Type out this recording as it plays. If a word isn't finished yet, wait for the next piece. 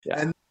Yeah.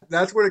 And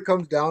that's what it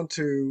comes down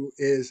to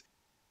is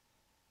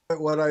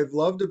what I've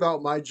loved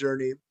about my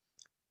journey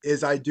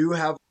is I do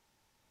have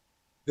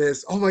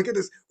this, oh my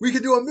goodness, we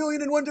can do a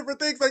million and one different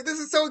things. Like, this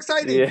is so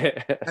exciting.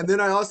 Yeah. And then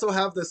I also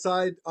have the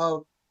side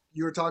of,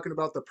 you were talking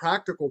about the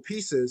practical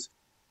pieces.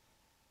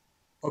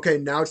 Okay,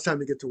 now it's time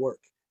to get to work.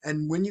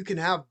 And when you can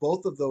have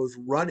both of those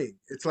running,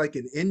 it's like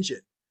an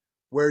engine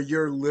where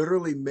you're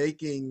literally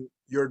making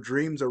your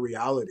dreams a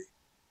reality.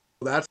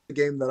 That's the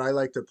game that I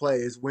like to play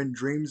is when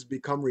dreams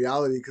become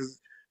reality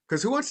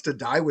because who wants to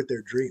die with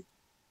their dream?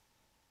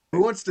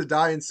 Who wants to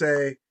die and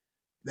say,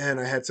 "Man,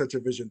 I had such a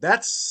vision."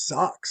 That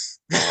sucks.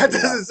 That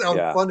Yeah. doesn't sound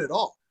Yeah. fun at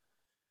all.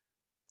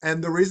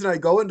 And the reason I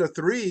go into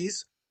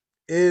threes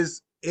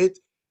is it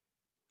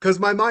because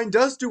my mind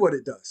does do what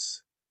it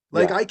does.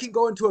 Like Yeah. I can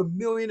go into a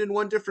million and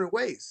one different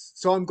ways.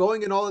 So I'm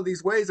going in all of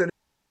these ways and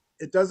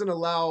it doesn't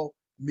allow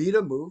me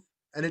to move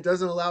and it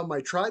doesn't allow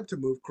my tribe to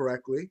move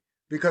correctly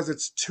because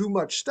it's too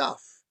much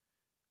stuff.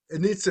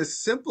 It needs to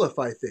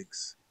simplify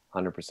things.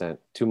 100%.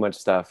 Too much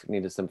stuff.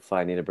 Need to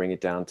simplify, need to bring it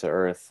down to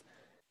earth.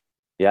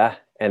 Yeah.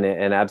 And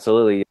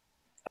absolutely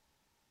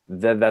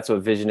that's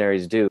what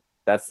visionaries do.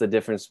 That's the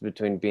difference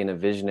between being a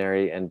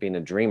visionary and being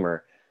a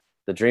dreamer.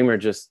 The dreamer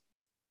just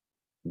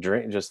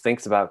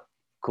thinks about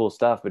cool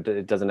stuff, but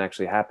it doesn't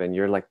actually happen.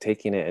 You're like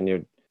taking it and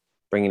you're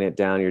bringing it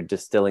down. You're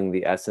distilling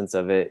the essence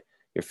of it.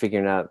 You're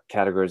figuring out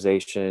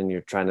categorization.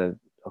 You're trying to,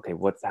 okay,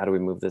 how do we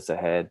move this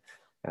ahead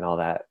and all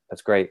that.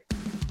 That's great.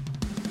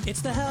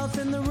 It's the Health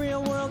in the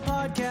Real World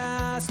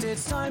podcast.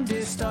 It's time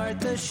to start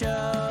the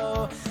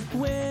show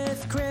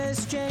with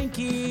Chris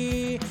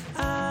Jenke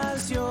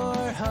as your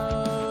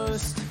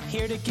host.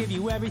 Here to give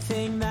you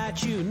everything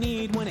that you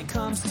need when it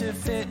comes to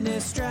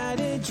fitness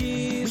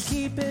strategies. We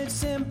keep it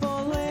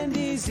simple and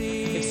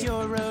easy. It's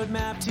your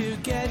roadmap to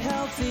get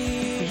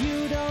healthy.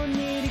 You don't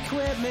need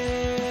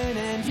equipment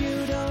and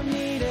you don't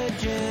need a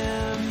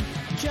gym.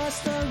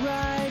 Just the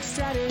right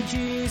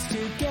strategies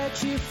to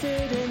get you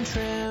fit and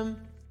trim.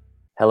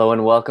 Hello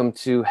and welcome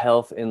to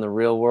Health in the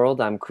Real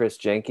World. I'm Chris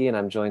Jenke and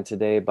I'm joined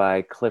today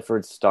by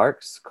Clifford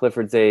Starks.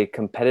 Clifford's a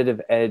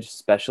competitive edge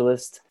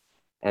specialist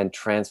and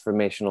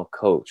transformational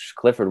coach.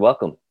 Clifford,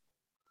 welcome.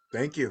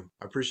 Thank you.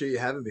 I appreciate you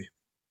having me.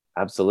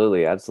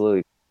 Absolutely,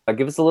 absolutely.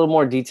 Give us a little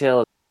more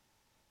detail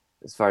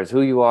as far as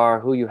who you are,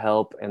 who you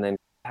help, and then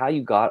how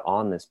you got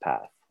on this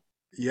path.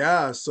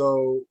 Yeah,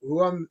 so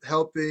who I'm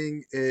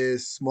helping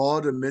is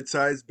small to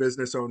mid-sized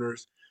business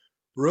owners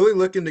really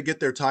looking to get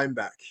their time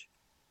back.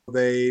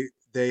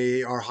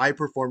 They are high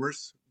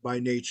performers by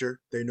nature.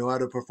 They know how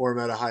to perform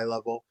at a high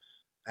level,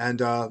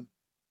 and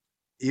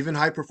even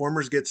high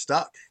performers get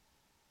stuck.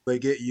 They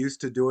get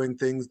used to doing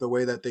things the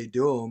way that they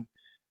do them,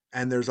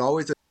 and there's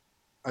always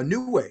a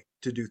new way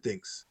to do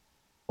things.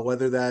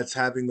 Whether that's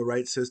having the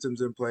right systems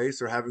in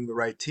place or having the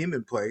right team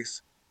in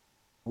place,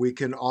 we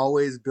can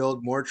always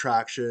build more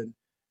traction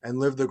and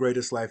live the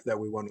greatest life that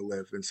we want to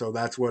live. And so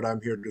that's what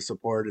I'm here to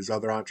support is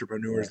other Yeah.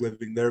 entrepreneurs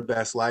living their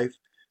best life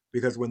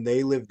because when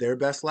they live their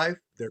best life,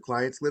 their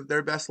clients live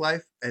their best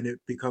life and it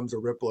becomes a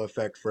ripple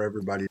effect for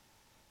everybody.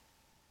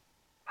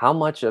 How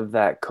much of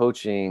that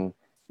coaching,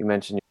 you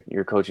mentioned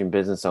you're coaching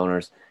business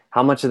owners,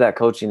 how much of that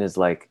coaching is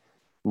like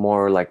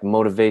more like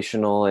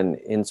motivational and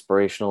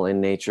inspirational in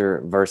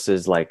nature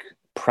versus like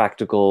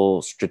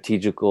practical,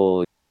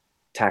 strategical,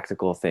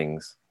 tactical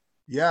things?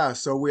 Yeah,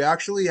 so we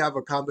actually have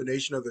a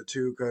combination of the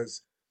two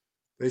because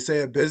they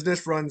say a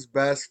business runs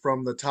best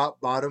from the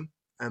top bottom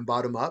and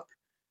bottom up.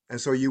 And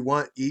so you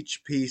want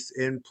each piece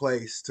in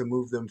place to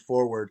move them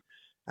forward.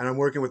 And I'm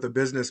working with a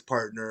business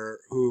partner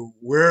who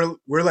we're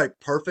like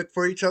perfect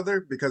for each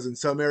other because in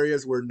some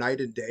areas we're night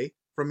and day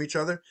from each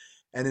other.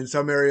 And in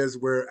some areas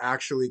we're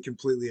actually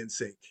completely in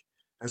sync.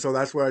 And so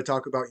that's where I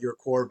talk about your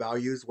core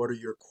values. What are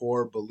your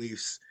core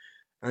beliefs?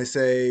 And I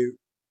say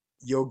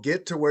you'll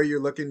get to where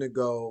you're looking to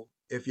go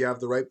if you have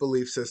the right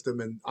belief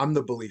system. And I'm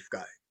the belief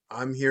guy.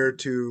 I'm here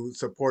to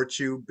support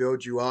you,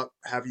 build you up,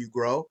 have you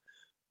grow,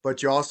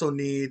 but you also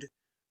need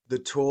the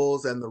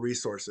tools and the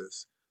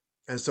resources.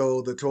 And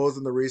so the tools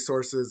and the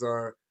resources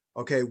are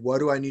okay, what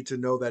do I need to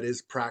know that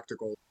is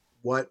practical?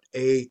 What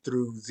A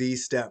through Z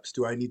steps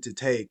do I need to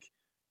take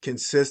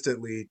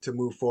consistently to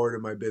move forward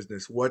in my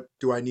business? What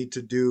do I need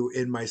to do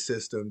in my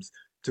systems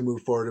to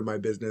move forward in my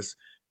business?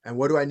 And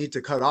what do I need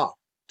to cut off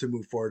to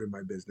move forward in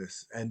my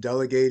business? And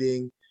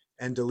delegating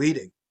and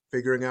deleting,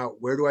 figuring out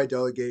where do I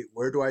delegate,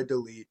 where do I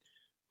delete,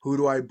 who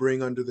do I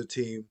bring under the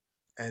team,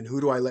 and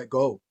who do I let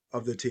go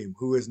of the team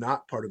who is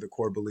not part of the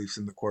core beliefs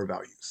and the core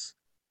values.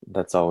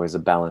 That's always a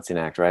balancing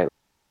act, right?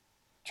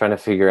 Trying to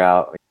figure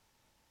out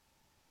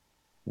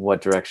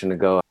what direction to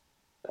go,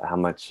 how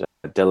much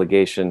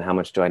delegation, how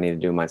much do I need to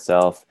do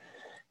myself?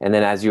 And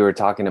then as you were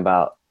talking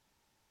about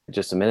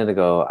just a minute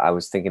ago, I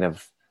was thinking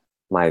of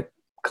my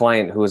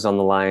client who was on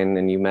the line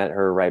and you met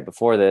her right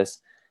before this.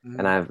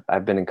 And Mm,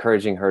 I've been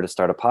encouraging her to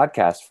start a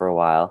podcast for a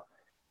while.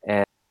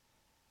 And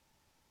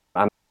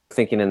I'm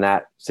thinking in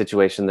that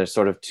situation, there's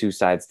sort of two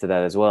sides to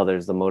that as well.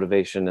 There's the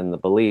motivation and the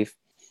belief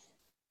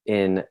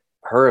in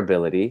her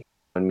ability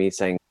and me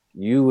saying,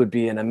 you would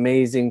be an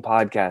amazing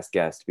podcast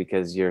guest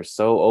because you're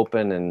so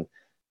open and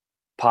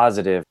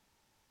positive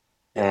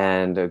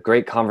and a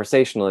great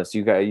conversationalist.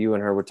 You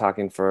and her were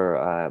talking for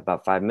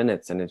about 5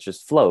 minutes and it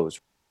just flows.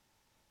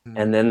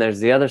 And then there's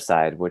the other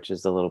side, which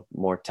is a little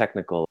more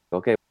technical.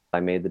 Okay, I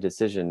made the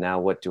decision. Now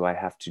what do I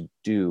have to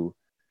do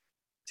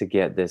to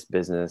get this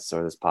business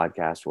or this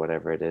podcast,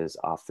 whatever it is,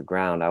 off the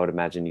ground? I would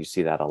imagine you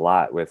see that a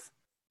lot with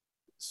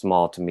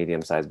small to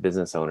medium-sized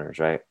business owners,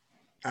 right?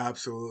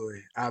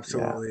 Absolutely.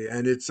 Absolutely. Yeah.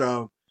 And it's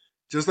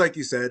just like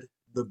you said,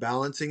 the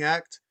balancing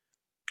act.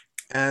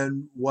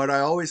 And what I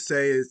always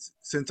say is,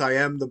 since I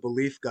am the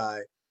belief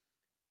guy,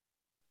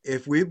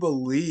 if we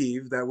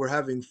believe that we're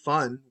having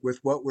fun with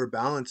what we're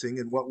balancing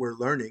and what we're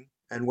learning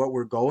and what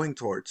we're going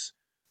towards,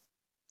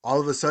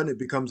 all of a sudden it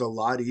becomes a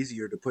lot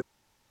easier to put.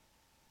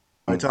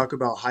 I talk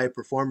about high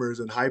performers,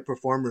 and high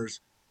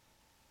performers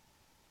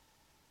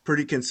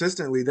pretty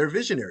consistently, they're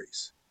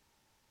visionaries.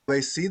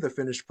 They see the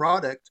finished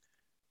product,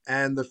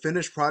 and the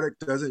finished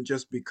product doesn't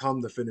just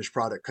become the finished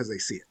product because they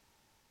see it.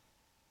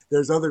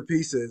 There's other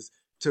pieces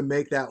to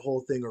make that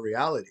whole thing a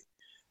reality.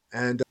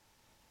 And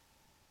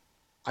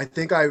I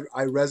think I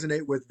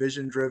resonate with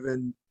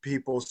vision-driven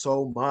people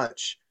so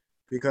much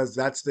because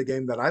that's the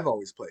game that I've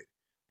always played.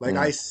 Like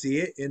I see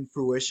it in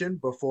fruition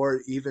before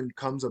it even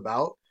comes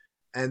about.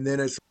 And then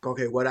it's,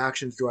 okay, what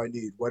actions do I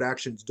need? What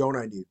actions don't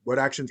I need? What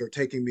actions are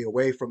taking me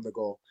away from the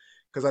goal?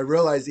 Because I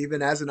realize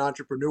even as an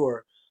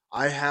entrepreneur,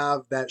 I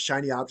have that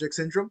shiny object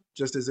syndrome,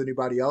 just as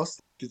anybody else.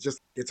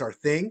 It's our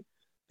thing.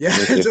 Yeah,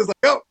 it's just like,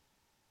 oh,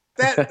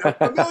 that's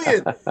a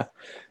million.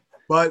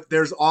 But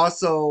there's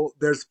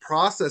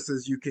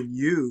processes you can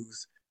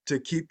use to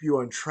keep you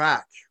on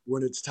track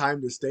when it's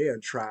time to stay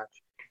on track.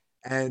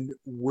 And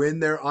when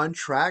they're on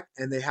track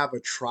and they have a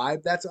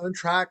tribe that's on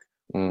track,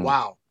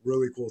 wow,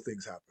 really cool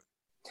things happen.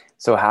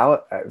 So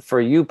how, for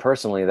you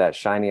personally, that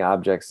shiny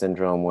object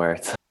syndrome where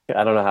it's,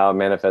 I don't know how it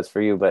manifests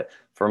for you, but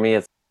for me,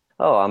 it's,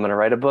 oh, I'm going to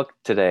write a book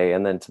today.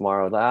 And then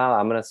tomorrow,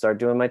 I'm going to start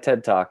doing my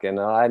TED Talk. And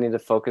I need to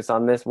focus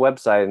on this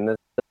website. And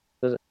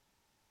this.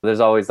 There's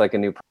always like a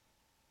new.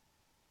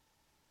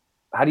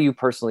 How do you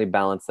personally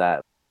balance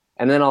that?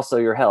 And then also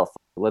your health.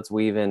 Let's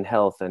weave in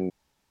health and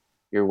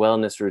your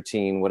wellness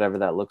routine, whatever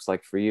that looks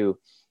like for you.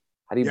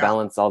 How do you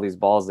balance all these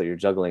balls that you're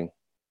juggling?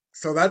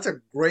 So that's a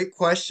great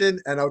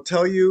question. And I'll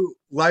tell you,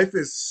 life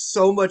is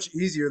so much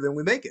easier than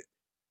we make it.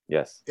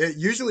 Yes. It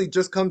usually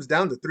just comes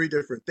down to 3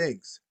 different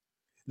things.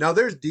 Now,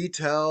 there's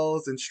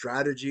details and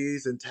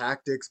strategies and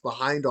tactics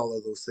behind all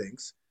of those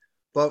things.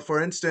 But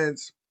for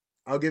instance,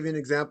 I'll give you an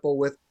example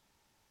with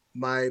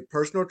my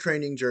personal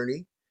training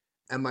journey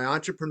and my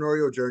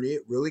entrepreneurial journey.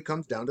 It really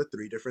comes down to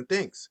 3 different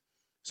things.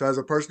 So as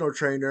a personal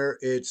trainer,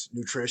 it's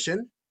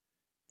nutrition,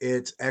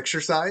 it's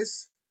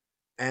exercise,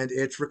 and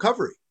it's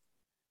recovery.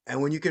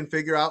 And when you can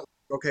figure out,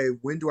 okay,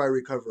 when do I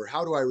recover?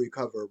 How do I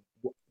recover?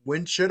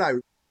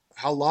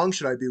 How long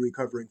should I be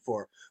recovering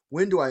for?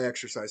 When do I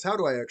exercise? How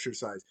do I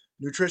exercise?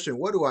 Nutrition,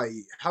 what do I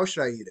eat? How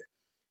should I eat it?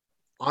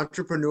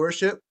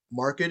 Entrepreneurship,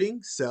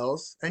 marketing,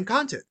 sales, and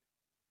content.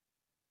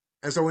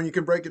 And so when you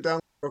can break it down,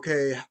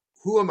 okay,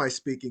 who am I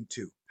speaking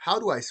to? How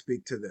do I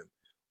speak to them?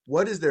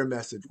 What is their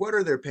message? What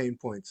are their pain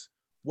points?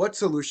 What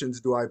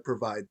solutions do I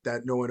provide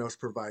that no one else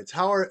provides?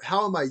 How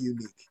am I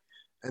unique?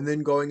 And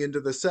then going into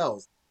the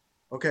sales.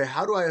 Okay,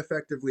 how do I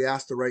effectively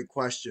ask the right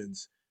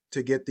questions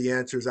to get the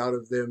answers out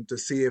of them to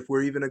see if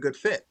we're even a good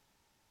fit?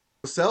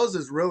 Sales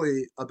is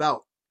really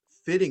about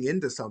fitting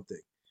into something.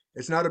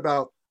 It's not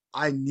about,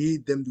 I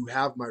need them to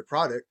have my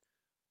product.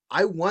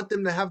 I want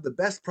them to have the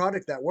best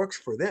product that works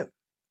for them.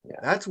 Yeah.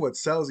 That's what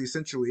sales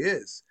essentially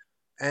is.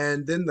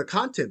 And then the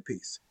content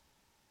piece.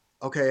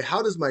 Okay,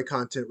 how does my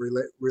content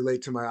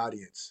relate to my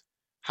audience?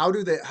 How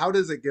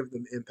does it give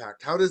them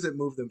impact? How does it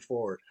move them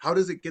forward? How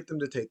does it get them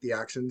to take the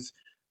actions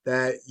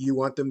that you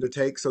want them to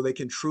take so they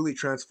can truly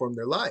transform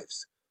their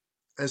lives?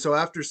 And so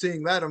after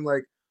seeing that, I'm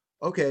like,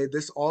 okay,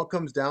 this all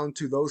comes down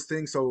to those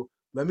things. So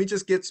let me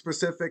just get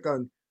specific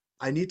on,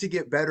 I need to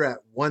get better at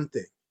one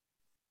thing.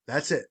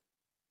 That's it.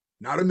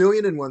 Not a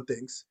million and one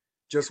things,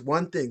 just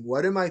one thing.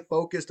 What am I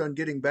focused on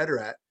getting better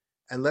at?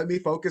 And let me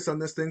focus on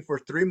this thing for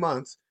 3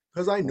 months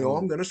because I know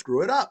I'm going to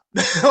screw it up.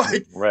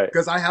 Right.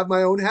 Because I have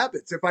my own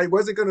habits. If I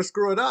wasn't going to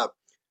screw it up,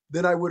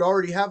 then I would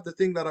already have the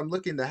thing that I'm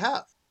looking to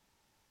have.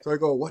 So I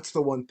go, what's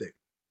the one thing?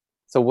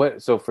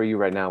 So for you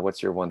right now,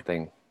 what's your one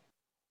thing?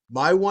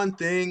 My one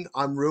thing,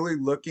 I'm really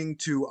looking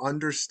to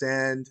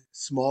understand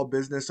small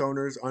business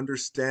owners,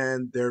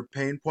 understand their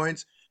pain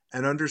points,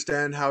 and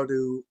understand how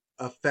to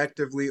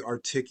effectively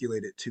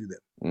articulate it to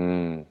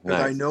them.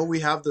 Because I know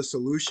we have the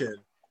solution,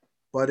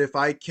 but if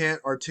I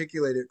can't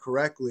articulate it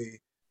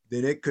correctly,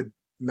 then it could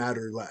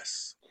matter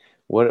less.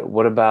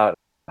 What about,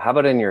 how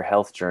about in your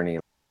health journey?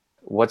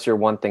 What's your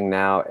one thing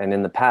now? And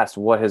in the past,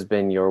 what has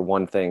been your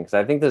one thing? Because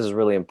I think this is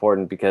really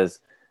important because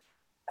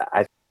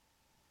have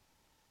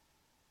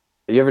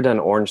you ever done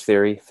Orange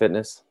Theory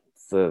Fitness?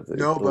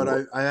 No,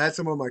 but I had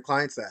some of my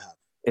clients that have.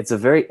 It's a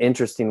very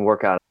interesting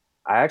workout.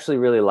 I actually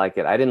really like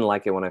it. I didn't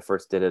like it when I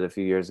first did it a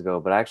few years ago,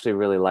 but I actually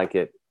really like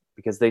it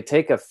because they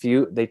take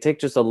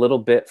just a little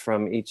bit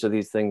from each of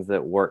these things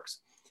that works.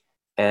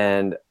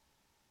 And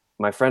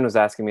my friend was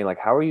asking me, like,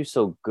 how are you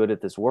so good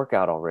at this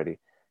workout already?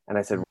 And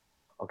I said,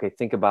 okay,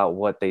 think about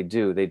what they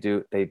do.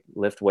 They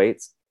lift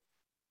weights,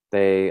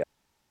 they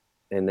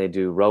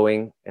do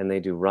rowing, and they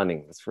do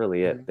running. That's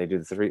really it. They do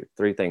the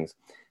three things.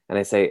 And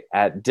I say,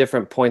 at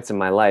different points in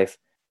my life,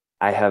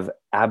 I have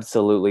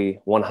absolutely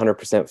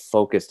 100%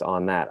 focused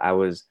on that. I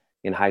was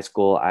in high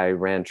school, I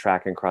ran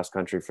track and cross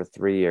country for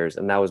 3 years,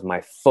 and that was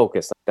my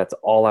focus. That's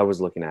all I was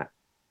looking at.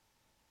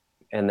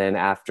 And then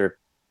after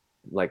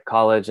like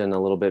college and a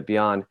little bit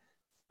beyond,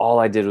 all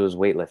I did was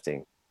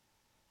weightlifting.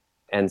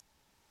 And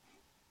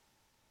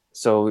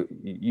so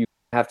you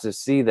have to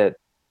see that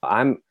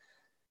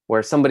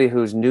where somebody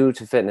who's new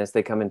to fitness,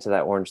 they come into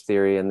that Orange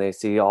Theory and they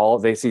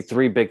see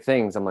three big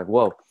things. I'm like,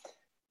 whoa,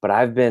 but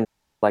I've been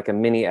like a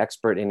mini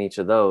expert in each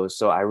of those.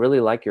 So I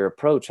really like your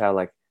approach, how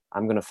like,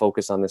 I'm going to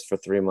focus on this for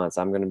 3 months.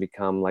 I'm going to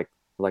become like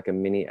a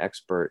mini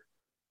expert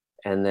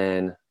and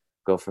then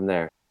go from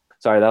there.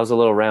 Sorry, that was a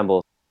little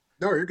ramble.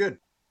 No, you're good.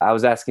 I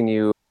was asking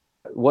you,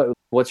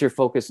 what's your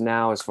focus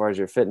now as far as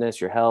your fitness,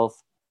 your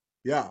health?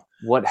 Yeah.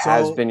 What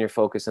has been your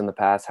focus in the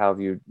past? How have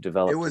you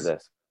developed to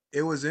this?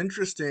 It was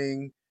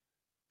interesting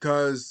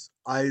because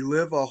I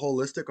live a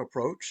holistic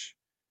approach.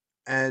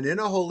 And in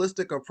a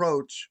holistic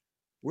approach,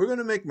 we're going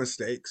to make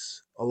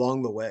mistakes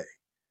along the way.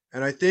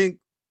 And I think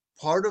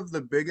part of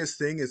the biggest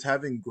thing is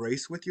having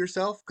grace with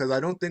yourself, because I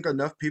don't think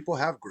enough people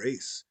have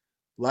grace.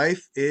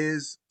 Life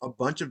is a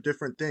bunch of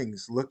different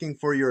things, looking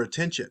for your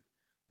attention,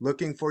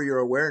 looking for your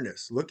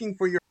awareness, looking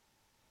for your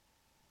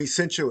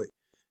essentially.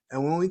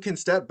 And when we can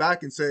step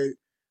back and say,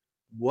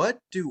 what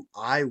do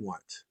I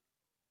want?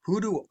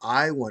 Who do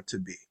I want to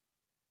be?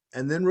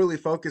 And then really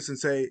focus and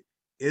say,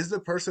 is the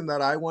person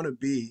that I want to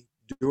be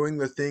doing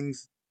the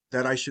things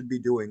that I should be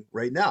doing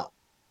right now?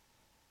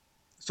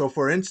 So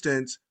for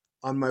instance,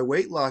 on my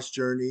weight loss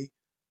journey,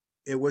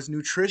 it was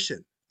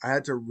nutrition. I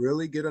had to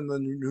really get on the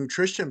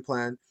nutrition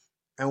plan.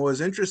 And what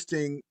was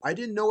interesting, I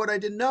didn't know what I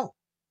didn't know.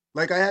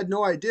 Like I had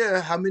no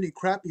idea how many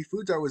crappy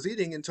foods I was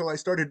eating until I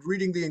started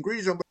reading the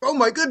ingredients. I'm like, oh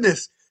my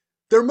goodness,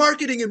 they're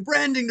marketing and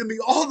branding to me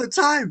all the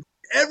time.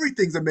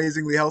 Everything's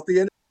amazingly healthy,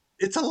 and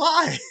it's a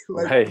lie.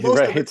 Like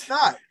most of it's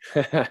not.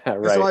 Right.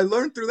 So I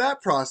learned through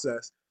that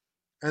process.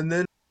 And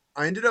then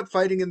I ended up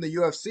fighting in the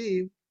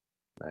UFC.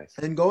 Nice.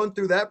 And going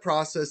through that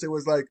process, it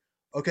was like,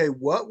 okay,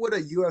 what would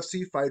a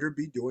UFC fighter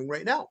be doing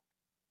right now?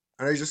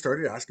 And I just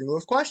started asking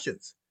those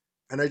questions.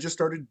 And I just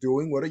started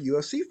doing what a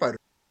UFC fighter.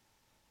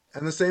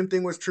 And the same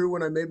thing was true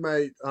when I made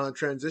my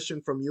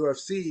transition from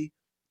UFC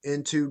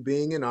into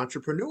being an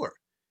entrepreneur.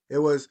 It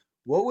was,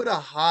 what would a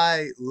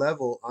high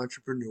level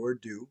entrepreneur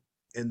do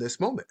in this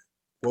moment?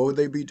 What would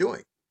they be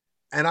doing?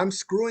 And I'm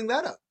screwing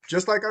that up,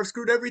 just like I've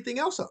screwed everything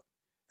else up.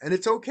 And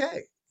it's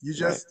okay.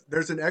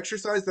 There's an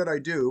exercise that I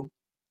do.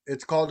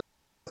 It's called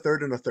a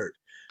third and a third.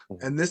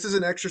 And this is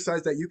an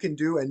exercise that you can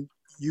do, and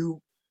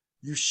you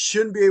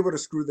shouldn't be able to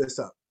screw this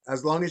up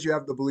as long as you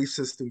have the belief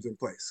systems in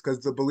place, because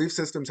the belief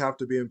systems have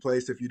to be in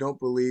place. If you don't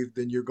believe,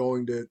 then you're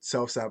going to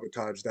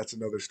self-sabotage. That's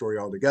another story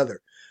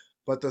altogether.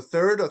 But a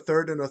third,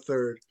 and a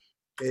third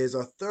is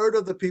a third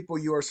of the people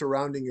you are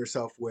surrounding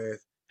yourself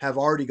with have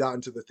already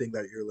gotten to the thing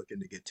that you're looking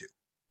to get to.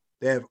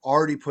 They have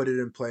already put it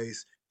in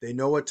place. They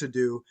know what to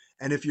do.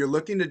 And if you're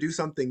looking to do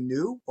something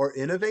new or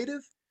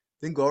innovative,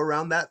 then go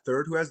around that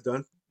third who has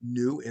done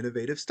new,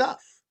 innovative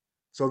stuff.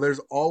 So there's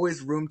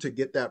always room to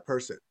get that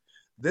person.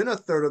 Then a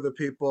third of the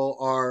people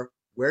are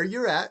where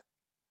you're at,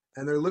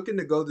 and they're looking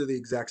to go to the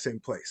exact same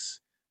place.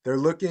 They're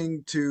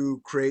looking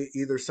to create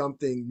either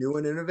something new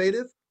and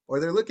innovative, or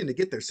they're looking to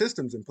get their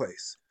systems in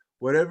place.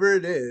 Whatever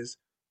it is,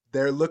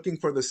 they're looking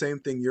for the same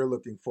thing you're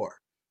looking for.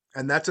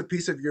 And that's a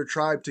piece of your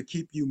tribe to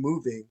keep you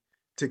moving,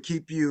 to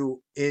keep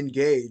you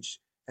engaged,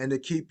 and to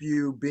keep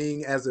you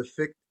being as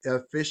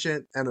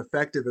efficient and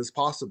effective as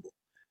possible.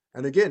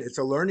 And again, it's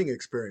a learning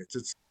experience.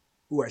 It's,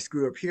 ooh, I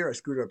screwed up here. I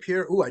screwed up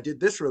here. Ooh, I did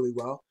this really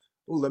well.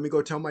 Ooh, let me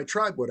go tell my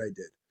tribe what I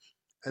did.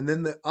 And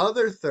then the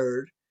other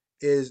third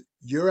is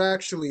you're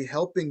actually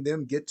helping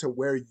them get to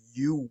where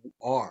you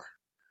are.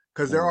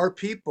 Because there are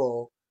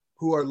people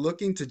who are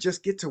looking to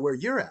just get to where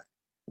you're at.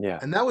 Yeah.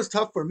 And that was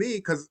tough for me,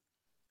 because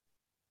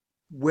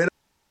when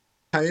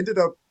I ended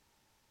up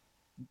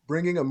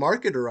bringing a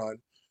marketer on,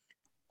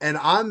 and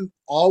I'm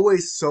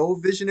always so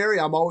visionary.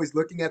 I'm always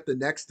looking at the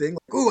next thing.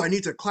 Like, ooh, I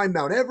need to climb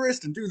Mount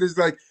Everest and do this.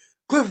 Like,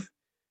 Cliff,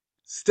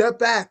 step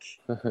back,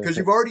 because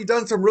you've already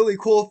done some really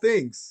cool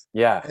things.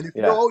 Yeah. And if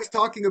you're always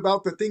talking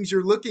about the things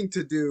you're looking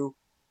to do,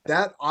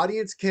 that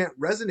audience can't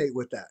resonate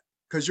with that,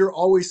 because you're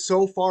always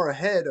so far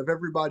ahead of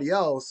everybody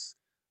else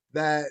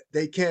that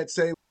they can't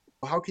say,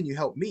 well, how can you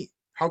help me?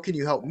 How can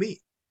you help me?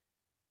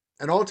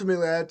 And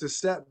ultimately, I had to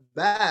step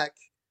back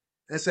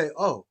and say,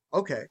 oh,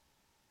 okay.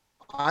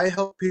 I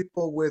help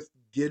people with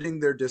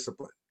getting their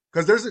discipline,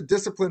 because there's a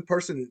disciplined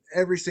person in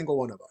every single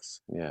one of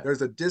us. Yeah.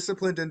 There's a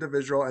disciplined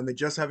individual, and they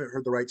just haven't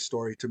heard the right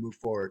story to move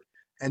forward.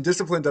 And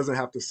discipline doesn't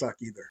have to suck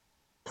either.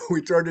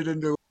 We turned it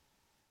into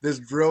this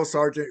drill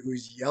sergeant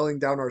who's yelling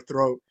down our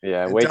throat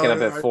Yeah, and waking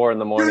telling up at us, 4 in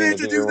the you morning need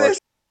to to do do your work. this.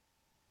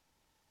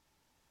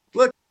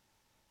 Look,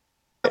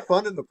 have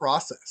fun in the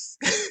process.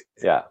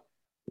 Yeah.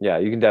 Yeah,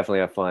 you can definitely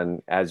have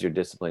fun as you're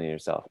disciplining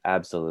yourself.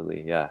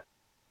 Absolutely. Yeah.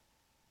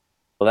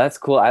 Well, that's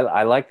cool.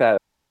 I like that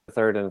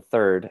third and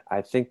third.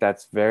 I think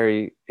that's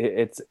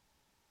it's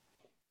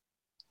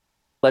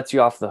lets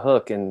you off the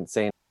hook and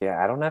saying,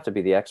 yeah, I don't have to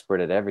be the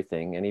expert at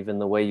everything. And even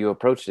the way you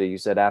approached it, you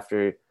said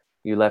after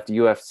you left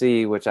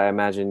UFC, which I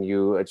imagine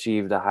you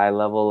achieved a high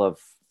level of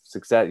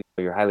success,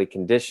 you're highly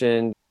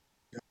conditioned,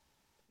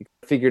 you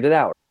figured it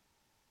out.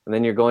 And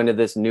then you're going to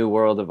this new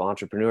world of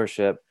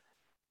entrepreneurship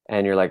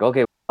and you're like,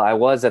 okay, well, I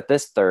was at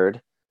this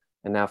third.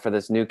 And now for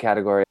this new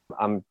category,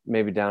 I'm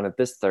maybe down at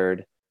this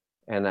third.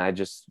 And I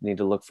just need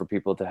to look for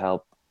people to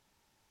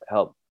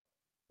help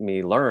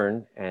me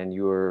learn. And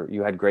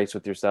you had grace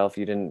with yourself.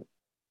 You didn't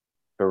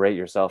berate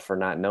yourself for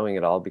not knowing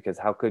it all, because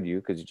how could you?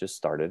 Because you just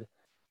started.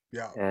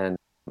 Yeah. And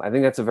I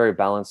think that's a very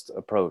balanced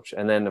approach.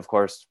 And then of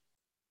course,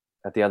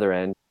 at the other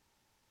end,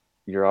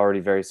 you're already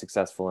very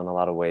successful in a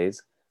lot of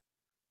ways,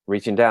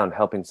 reaching down,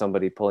 helping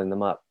somebody, pulling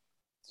them up.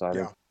 So I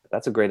think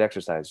that's a great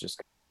exercise,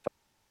 just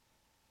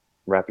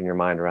wrapping your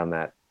mind around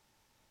that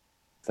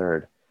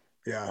third.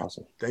 Yeah.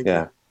 Awesome. Thank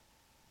you.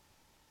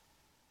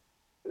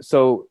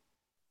 So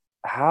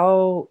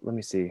let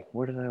me see,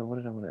 what did I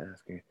want to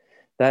ask you?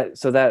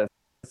 That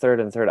third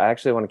and third, I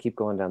actually want to keep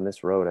going down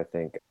this road. I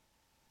think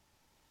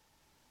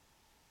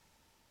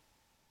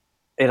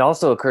it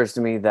also occurs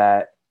to me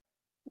that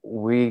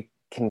we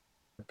can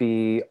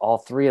be all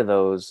three of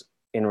those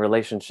in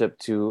relationship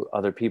to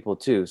other people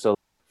too. So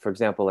for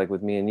example, like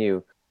with me and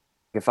you,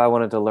 if I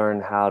wanted to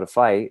learn how to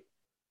fight,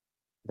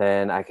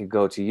 then I could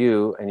go to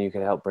you and you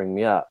could help bring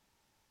me up.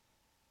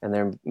 And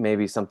there may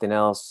be something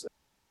else,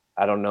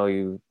 I don't know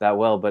you that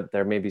well, but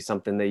there may be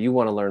something that you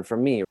want to learn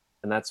from me.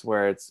 And that's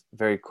where it's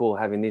very cool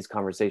having these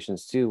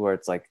conversations too, where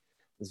it's like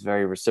this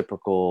very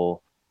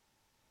reciprocal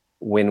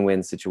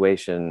win-win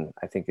situation.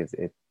 I think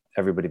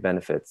everybody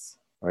benefits,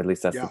 or at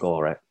least that's the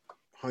goal, right?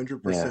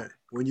 100%.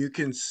 When you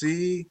can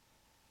see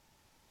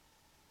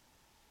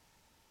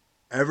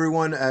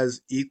everyone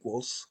as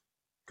equals,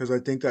 because I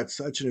think that's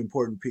such an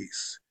important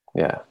piece.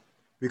 Yeah.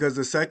 Because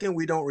the second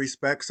we don't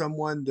respect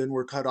someone, then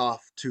we're cut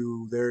off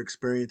to their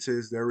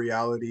experiences, their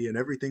reality, and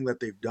everything that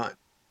they've done.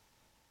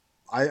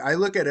 I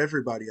look at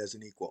everybody as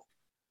an equal.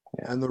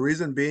 Yeah. And the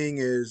reason being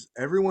is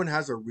everyone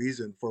has a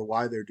reason for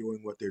why they're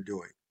doing what they're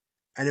doing.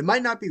 And it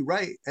might not be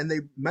right, and they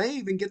may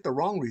even get the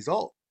wrong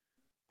result.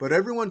 But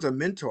everyone's a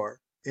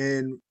mentor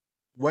in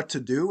what to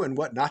do and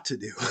what not to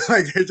do.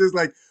 Like they're just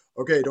like,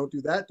 okay, don't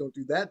do that, don't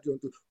do that.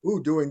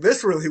 Doing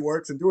this really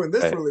works and doing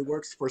this really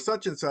works for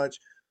such and such.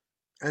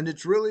 And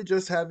it's really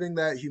just having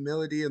that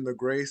humility and the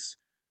grace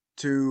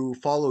to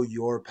follow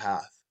your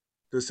path,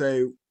 to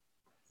say,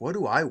 what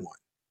do I want?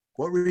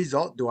 What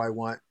result do I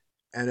want?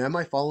 And am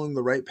I following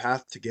the right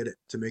path to get it,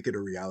 to make it a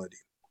reality?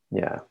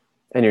 Yeah.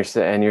 And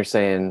you're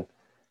saying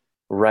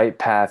right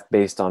path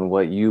based on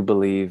what you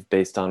believe,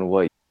 based on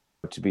what you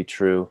know to be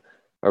true,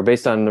 or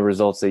based on the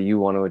results that you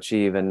want to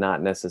achieve, and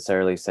not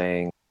necessarily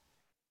saying,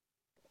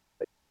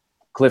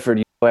 Clifford,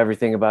 you know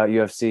everything about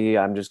UFC,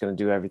 I'm just going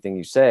to do everything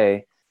you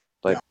say.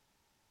 But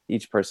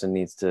each person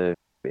needs to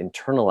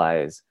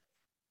internalize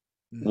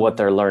what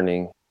they're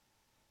learning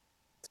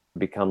to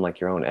become like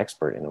your own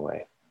expert in a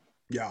way.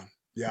 Yeah.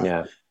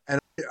 And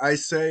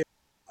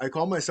I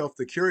call myself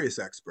the curious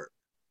expert,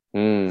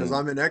 because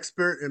I'm an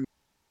expert in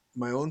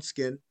my own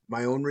skin,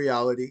 my own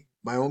reality,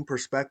 my own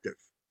perspective.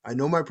 I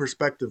know my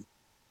perspective,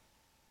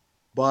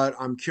 but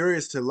I'm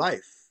curious to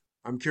life.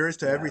 I'm curious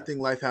to everything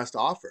life has to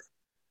offer.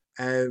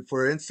 And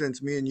for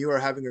instance, me and you are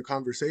having a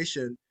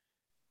conversation,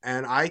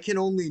 and I can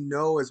only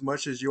know as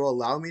much as you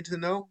allow me to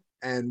know,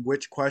 and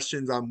which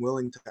questions I'm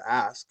willing to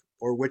ask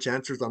or which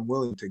answers I'm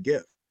willing to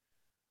give.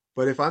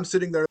 But if I'm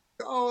sitting there,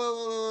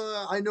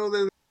 I know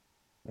that,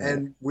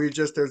 and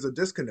there's a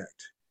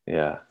disconnect.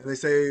 Yeah. And they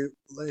say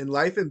in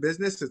life and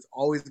business, it's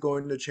always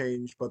going to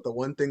change. But the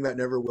one thing that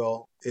never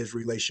will is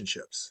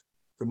relationships,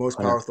 the most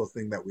powerful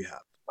thing that we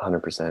have.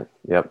 100%.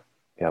 Yep.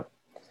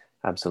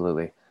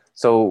 Absolutely.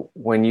 So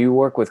when you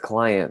work with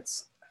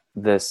clients,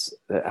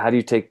 how do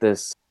you take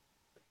this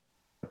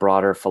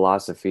broader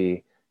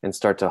philosophy and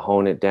start to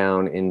hone it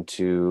down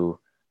into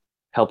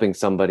helping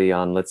somebody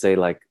on, let's say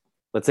like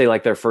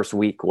their first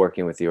week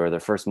working with you or their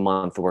first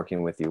month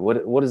working with you?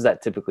 What does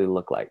that typically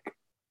look like?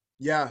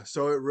 Yeah.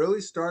 So it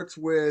really starts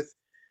with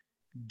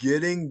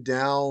getting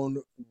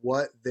down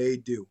what they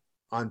do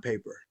on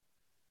paper.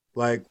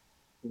 Like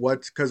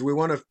because we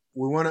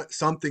want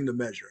something to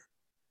measure.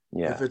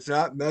 Yeah. If it's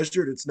not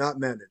measured, it's not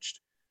managed.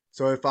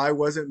 So if I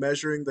wasn't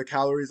measuring the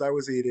calories I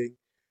was eating,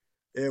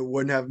 it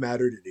wouldn't have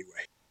mattered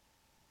anyway.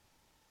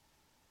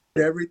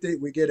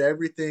 We get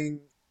everything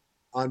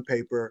on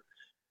paper.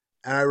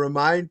 And I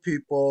remind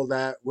people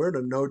that we're in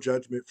a no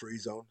judgment free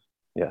zone.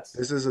 Yes.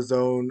 This is a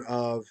zone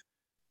of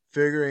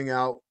figuring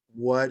out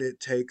what it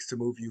takes to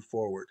move you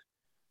forward.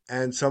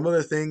 And some of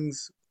the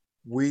things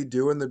we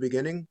do in the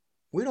beginning,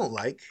 we don't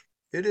like.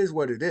 It is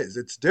what it is.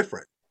 It's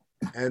different.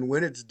 And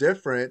when it's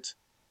different,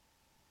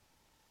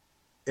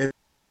 it,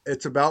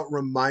 it's about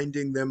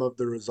reminding them of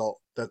the result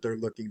that they're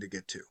looking to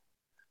get to.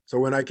 So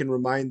when I can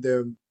remind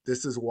them,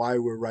 this is why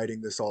we're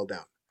writing this all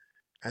down.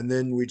 And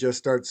then we just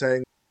start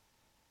saying,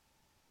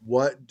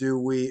 what do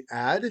we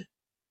add?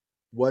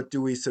 What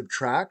do we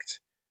subtract?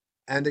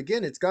 And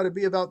again, it's got to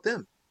be about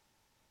them.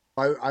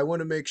 I want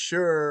to make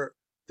sure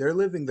they're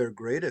living their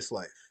greatest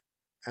life.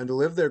 And to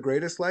live their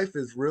greatest life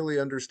is really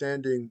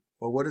understanding,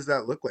 well, what does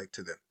that look like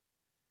to them?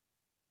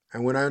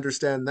 And when I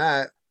understand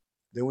that,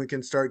 then we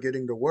can start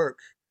getting to work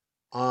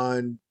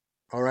on,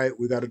 all right,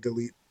 we got to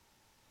delete.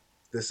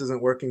 This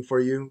isn't working for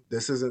you.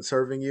 This isn't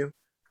serving you.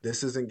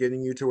 This isn't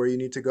getting you to where you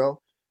need to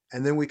go.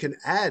 And then we can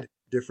add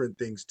different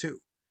things too.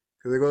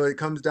 Because it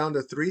comes down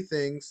to three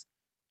things.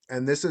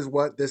 And this is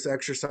what this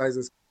exercise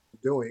is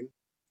doing: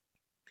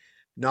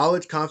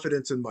 knowledge,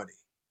 confidence, and money.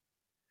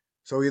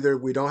 So either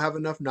we don't have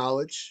enough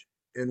knowledge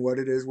in what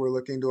it is we're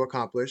looking to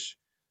accomplish,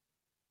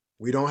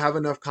 we don't have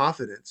enough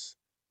confidence,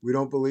 we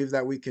don't believe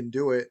that we can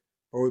do it,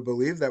 or we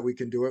believe that we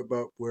can do it,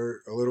 but we're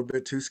a little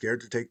bit too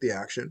scared to take the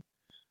action,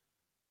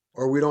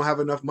 or we don't have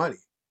enough money.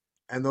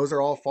 And those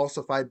are all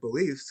falsified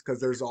beliefs, because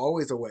there's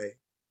always a way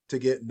to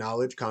get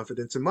knowledge,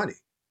 confidence, and money.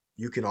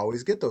 You can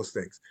always get those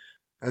things.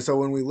 And so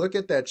when we look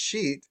at that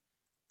sheet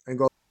and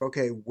go,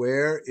 okay,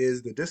 where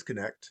is the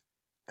disconnect?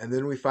 And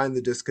then we find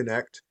the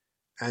disconnect,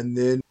 and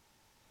then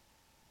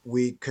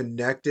we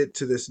connect it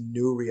to this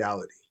new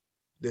reality,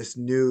 this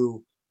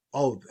new,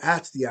 oh,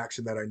 that's the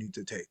action that I need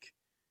to take.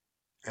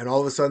 And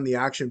all of a sudden the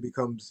action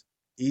becomes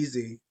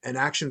easy, and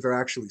actions are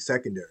actually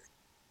secondary.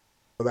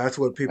 So that's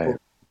what people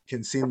Right.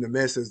 can seem to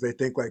miss, is they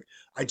think like,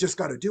 I just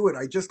got to do it.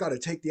 I just got to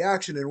take the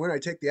action. And when I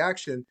take the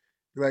action,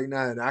 you're like,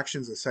 nah, an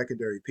action's a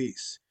secondary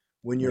piece.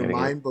 When your Getting it.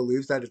 mind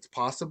believes that it's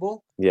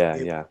possible, Yeah,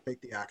 it yeah. will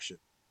take the action.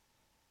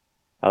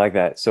 I like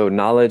that. So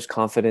knowledge,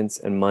 confidence,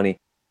 and money.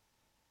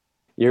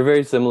 You're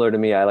very similar to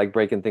me. I like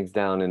breaking things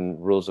down in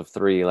rules of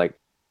three. Like,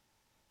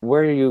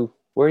 where do you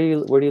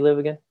live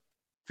again?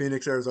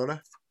 Phoenix,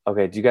 Arizona.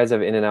 Okay. Do you guys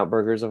have In-N-Out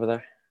burgers over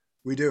there?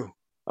 We do.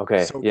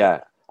 Okay. So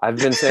Yeah. I've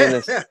been saying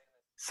this good.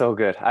 so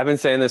good. I've been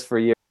saying this for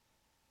years.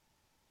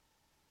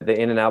 The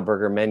In-N-Out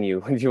burger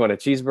menu. If you want a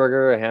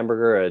cheeseburger, a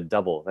hamburger, a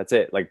double, that's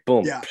it. Like,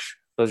 boom. Yeah.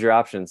 Those are your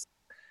options.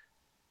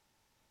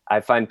 I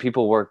find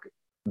people work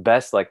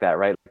best like that,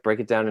 right? Break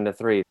it down into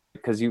three,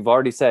 because you've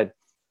already said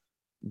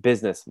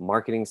business,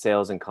 marketing,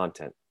 sales, and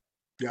content.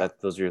 Yeah.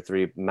 Those are your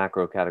three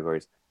macro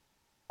categories.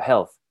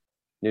 Health,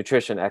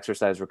 nutrition,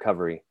 exercise,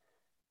 recovery.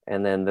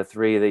 And then the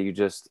three that you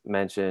just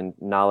mentioned,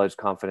 knowledge,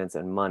 confidence,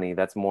 and money,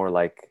 that's more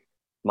like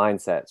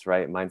mindsets,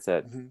 right?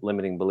 Mindset,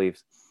 limiting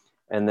beliefs.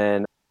 And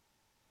then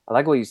I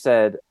like what you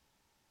said.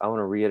 I want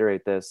to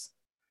reiterate this,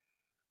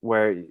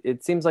 where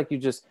it seems like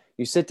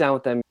you sit down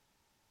with them,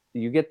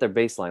 you get their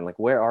baseline, like,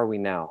 where are we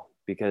now?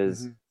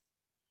 Because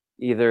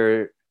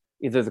either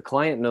the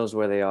client knows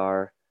where they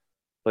are,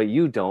 but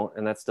you don't,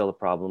 and that's still a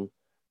problem,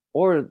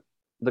 or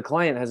the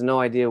client has no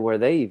idea where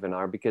they even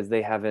are because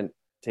they haven't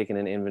taken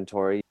an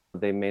inventory.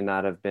 They may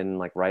not have been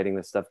like writing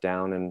this stuff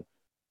down and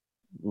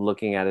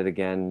looking at it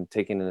again,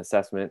 taking an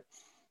assessment.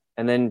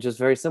 And then just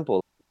very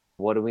simple,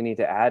 what do we need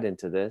to add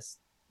into this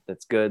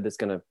that's good, that's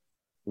going to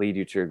lead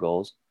you to your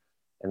goals?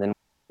 And then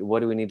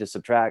what do we need to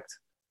subtract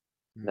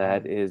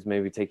that is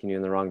maybe taking you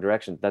in the wrong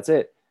direction? That's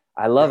it.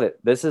 I love it.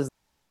 This is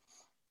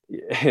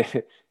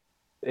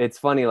it's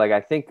funny, like,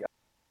 I think,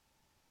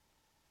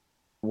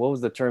 what was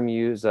the term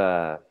you use?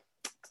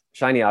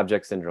 Shiny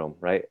object syndrome,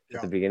 right?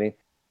 At the beginning.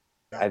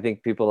 I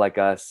think people like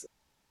us,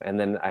 and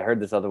then I heard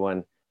this other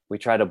one, we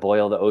try to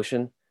boil the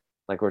ocean,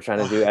 like we're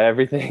trying to do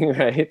everything,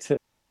 right?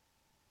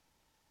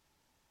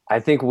 I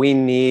think we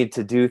need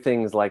to do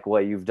things like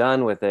what you've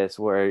done with this,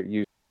 where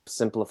you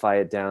simplify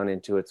it down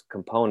into its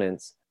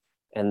components,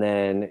 and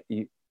then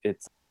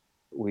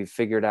we've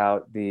figured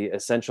out the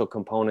essential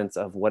components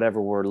of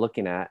whatever we're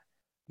looking at,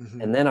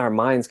 and then our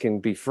minds can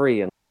be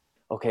free, and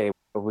okay,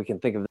 we can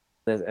think of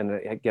this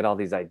and get all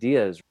these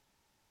ideas,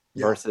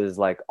 versus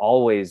like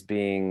always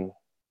being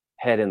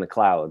head in the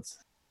clouds.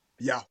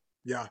 Yeah.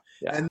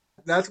 And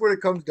that's what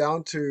it comes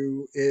down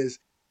to, is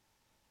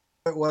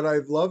what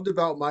I've loved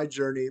about my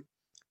journey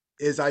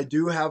is I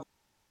do have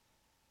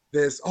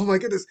this, oh my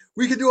goodness,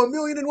 we can do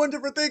 1,000,001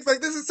 different things. Like,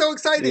 this is so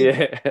exciting.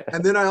 Yeah.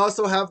 And then I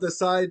also have the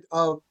side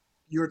of,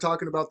 you were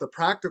talking about the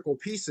practical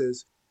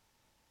pieces.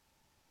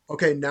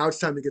 Okay, now it's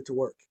time to get to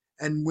work.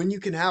 And when you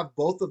can have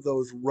both of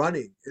those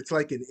running, it's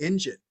like an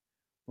engine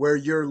where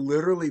you're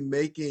literally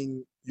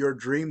making your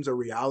dreams a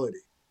reality.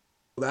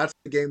 That's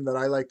the game that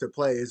I like to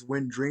play, is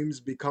when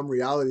dreams become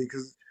reality,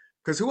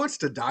 because who wants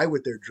to die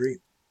with their dream?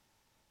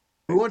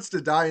 Who wants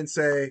to die and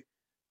say,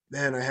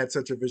 man, I had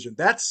such a vision?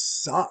 That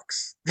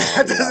sucks.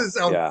 That doesn't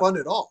sound fun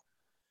at all.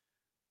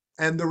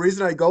 And the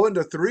reason I go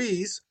into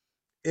threes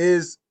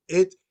is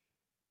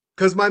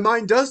because my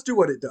mind does do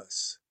what it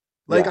does.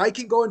 Like, I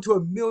can go into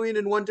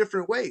 1,000,001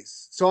 different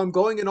ways. So I'm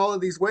going in all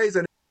of these ways,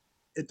 and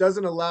it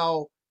doesn't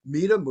allow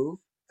me to move,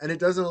 and it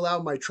doesn't allow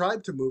my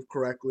tribe to move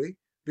correctly,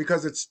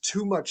 because it's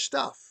too much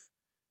stuff.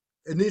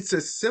 It needs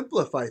to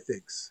simplify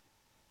things.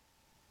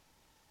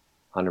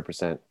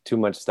 100%. Too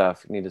much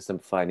stuff. Need to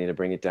simplify. Need to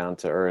bring it down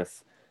to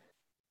earth.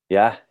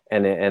 Yeah,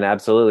 and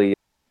absolutely,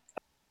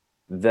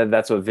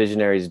 that's what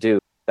visionaries do.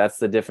 That's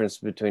the difference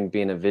between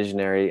being a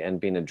visionary and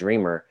being a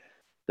dreamer.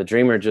 The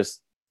dreamer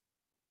just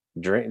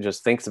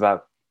thinks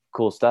about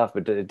cool stuff,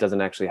 but it doesn't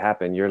actually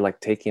happen. You're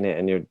like taking it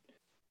and you're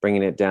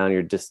bringing it down.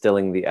 You're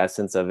distilling the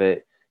essence of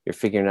it. You're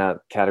figuring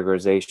out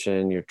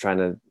categorization. You're trying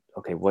to,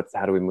 okay,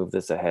 how do we move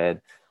this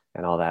ahead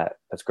and all that.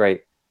 That's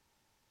great.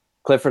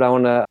 Clifford, I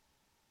want to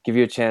give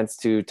you a chance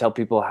to tell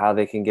people how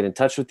they can get in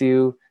touch with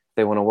you. If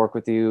they want to work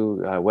with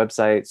you,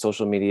 website,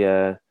 social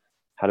media,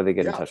 how do they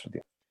get in touch with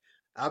you?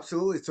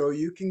 Absolutely. So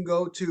you can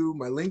go to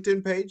my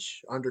LinkedIn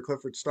page under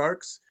Clifford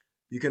Starks.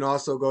 You can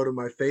also go to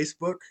my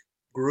Facebook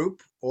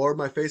group or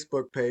my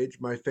Facebook page.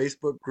 My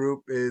Facebook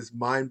group is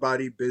Mind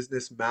Body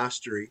Business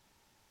Mastery.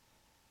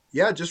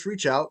 Yeah, just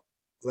reach out.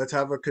 Let's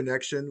have a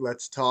connection.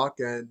 Let's talk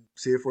and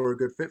see if we're a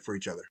good fit for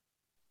each other.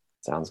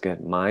 Sounds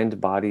good. Mind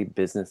Body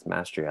Business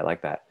Mastery. I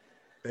like that.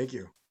 Thank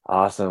you.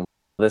 Awesome.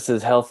 This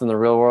is Health in the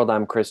Real World.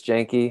 I'm Chris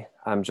Janke.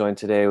 I'm joined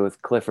today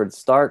with Clifford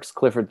Starks.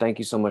 Clifford, thank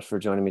you so much for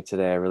joining me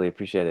today. I really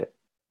appreciate it.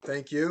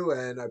 Thank you,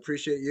 and I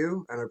appreciate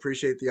you, and I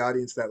appreciate the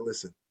audience that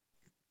listen.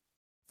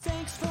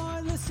 Thanks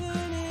for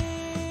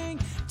listening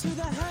to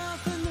the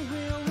Health in the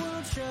Real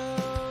World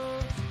show.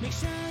 Make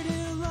sure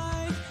to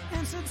like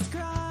and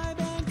subscribe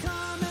and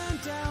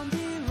comment down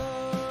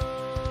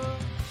below.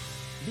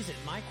 Visit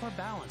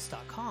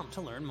mycorebalance.com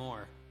to learn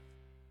more.